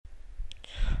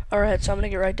Alright, so I'm going to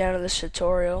get right down to this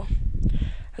tutorial.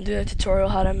 I'm doing a tutorial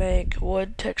how to make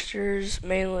wood textures,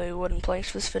 mainly wooden planks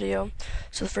for this video.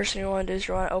 So the first thing you want to do is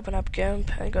you want to open up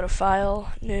Gimp and go to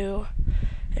File, New,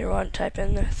 and you want to type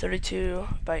in 32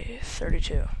 by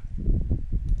 32.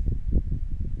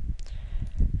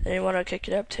 Then you want to kick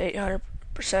it up to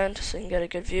 800% so you can get a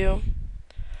good view.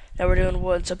 Now we're doing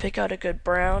wood, so pick out a good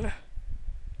brown.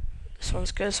 This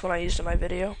one's good, this one I used in my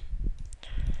video.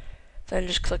 Then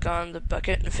just click on the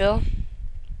bucket and fill.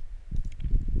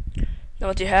 Now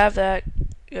once you have that,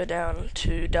 go down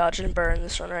to dodge and burn,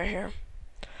 this one right here.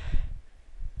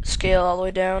 Scale all the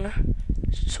way down,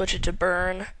 switch it to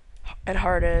burn and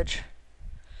hard edge.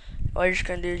 All you're just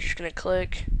going to do is you're going to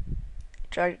click,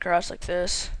 drag it across like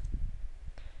this,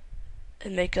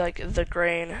 and make like the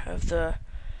grain of the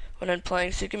wooden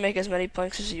planks. You can make as many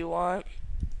planks as you want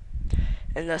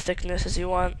and the thickness as you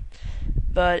want,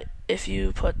 but if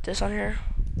you put this on here,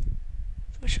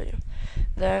 let me show you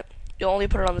that you'll only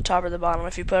put it on the top or the bottom.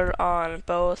 If you put it on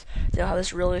both, you'll have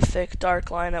this really thick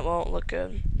dark line that won't look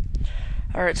good.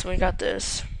 Alright, so we got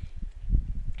this.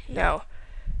 Now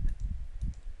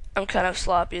I'm kind of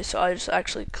sloppy, so I just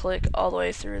actually click all the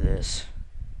way through this,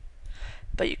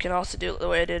 but you can also do it the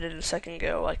way I did it in a second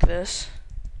ago, like this,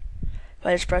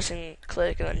 by just pressing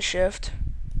click and then shift.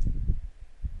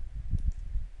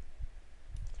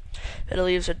 It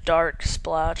leaves a dark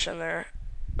splotch in there,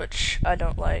 which I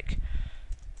don't like.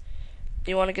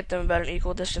 You want to get them about an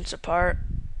equal distance apart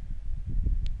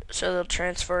so they'll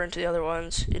transfer into the other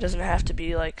ones. It doesn't have to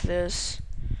be like this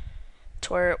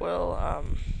to where it will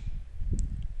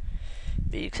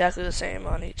be exactly the same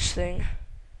on each thing.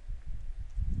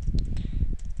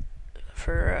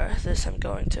 For this I'm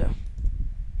going to.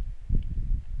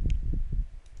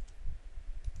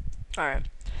 Alright.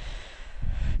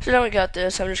 So now we got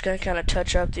this. I'm just going to kind of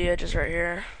touch up the edges right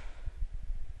here.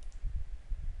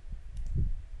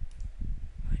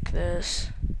 Like this.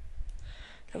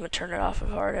 I'm going to turn it off of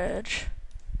hard edge.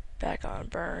 Back on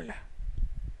burn.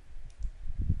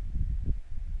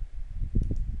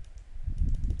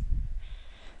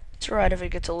 It's alright if it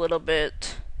gets a little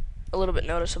bit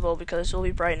noticeable, because we'll be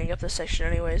brightening up this section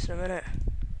anyways in a minute.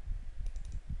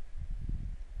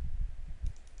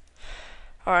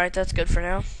 Alright, that's good for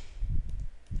now.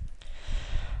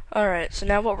 Alright, so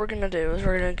now what we're going to do is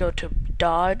we're going to go to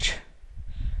dodge,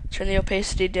 turn the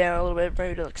opacity down a little bit,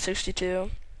 maybe to like 62,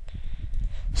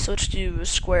 switch to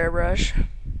square brush,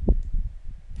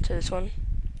 to this one,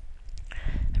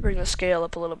 bring the scale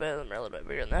up a little bit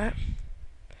bigger than that,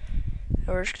 and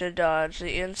we're just going to dodge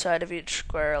the inside of each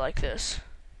square like this.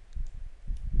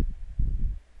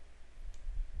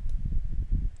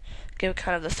 Give it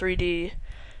kind of the 3D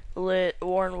lit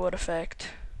worn wood effect.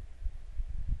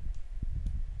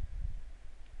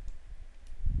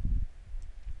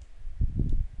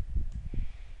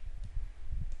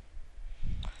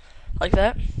 Like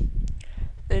that.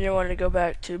 Then you want to go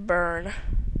back to burn,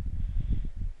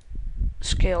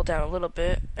 scale down a little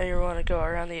bit, and you want to go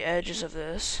around the edges of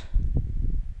this.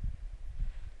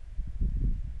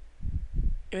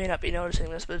 You may not be noticing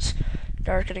this, but it's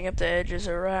darkening up the edges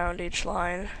around each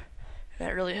line, and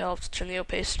that really helps turn the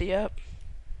opacity up.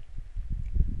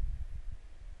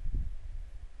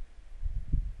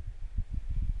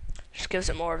 Just gives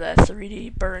it more of that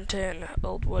 3D burnt in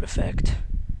old wood effect.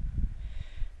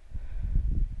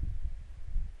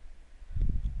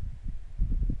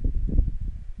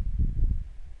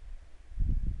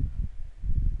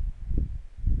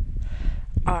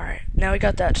 Alright, now we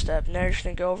got that step. Now you're just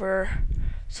going to go over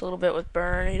this a little bit with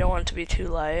burn. You don't want it to be too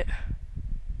light.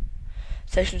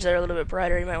 Sections that are a little bit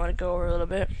brighter, you might want to go over a little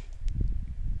bit.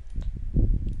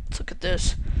 Let's look at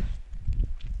this.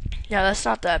 Yeah, that's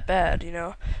not that bad, you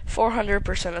know.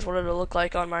 400% is what it'll look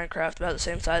like on Minecraft, about the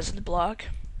same size as the block.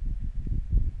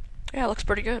 Yeah, it looks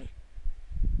pretty good.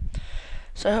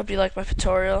 So I hope you liked my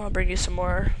tutorial. I'll bring you some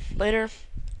more later.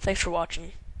 Thanks for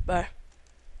watching. Bye.